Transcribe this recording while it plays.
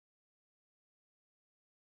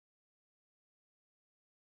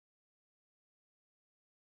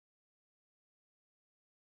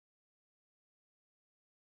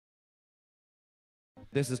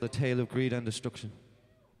This is the tale of greed and destruction.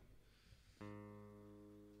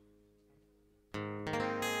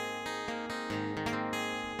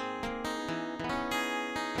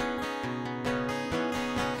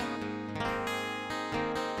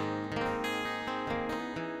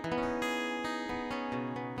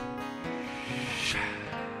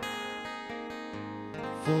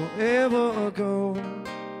 Forever ago,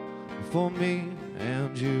 for me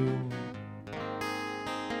and you,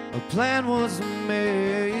 a plan was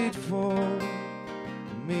made for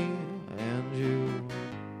me and you.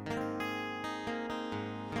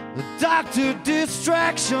 The doctor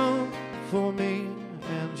distraction for me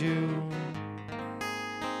and you.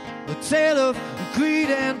 A tale of greed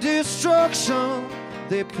and destruction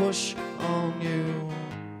they push on you.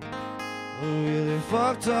 A really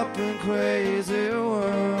fucked up and crazy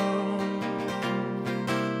world.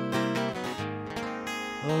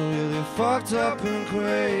 A really fucked up and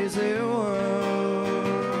crazy world.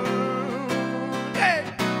 Hey!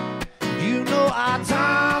 You know our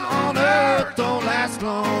time on earth don't last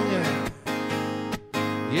long, yeah.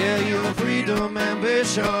 Yeah, your freedom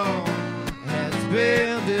ambition has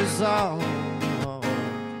been dissolved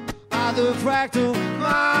by the fractal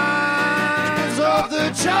minds of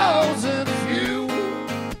the chosen few.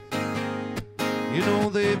 You know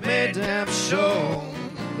they've made damn sure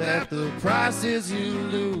that the price is you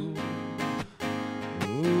lose.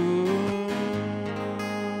 Ooh.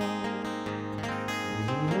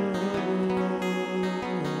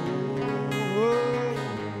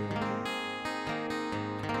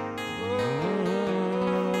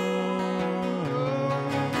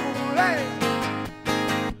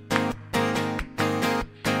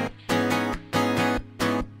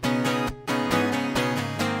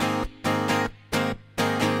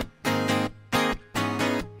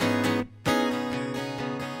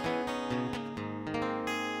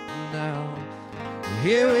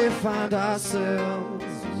 Here we find ourselves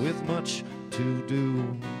with much to do,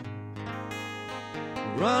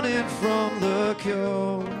 running from the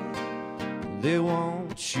cure they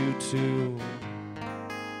want you to.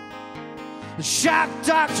 Shock,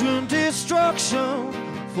 doctrine, destruction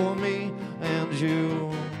for me and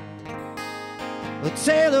you. A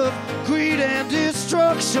tale of greed and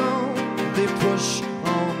destruction they push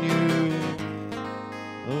on you.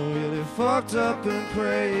 A really fucked up and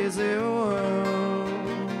crazy world.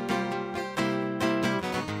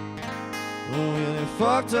 A really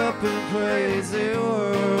fucked up and crazy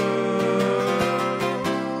world.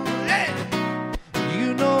 Hey!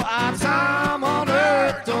 You know our time on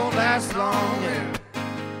earth don't last long, yeah.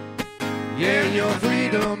 Yeah, your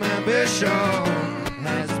freedom ambition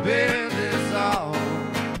has been dissolved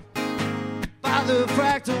by the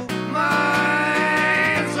fractal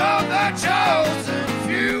minds of the chosen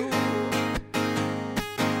few.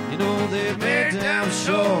 You know they've made damn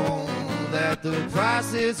sure that the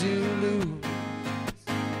price is you lose.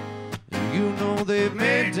 You know they've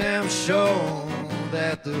made damn sure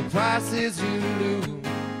that the price is you lose.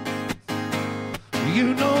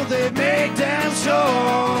 You know they've made damn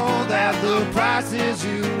sure that the price is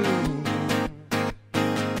you lose.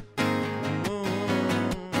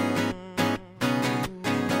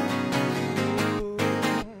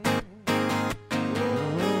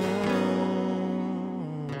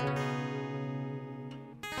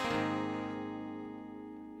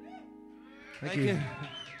 Thank you.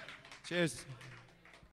 Cheers.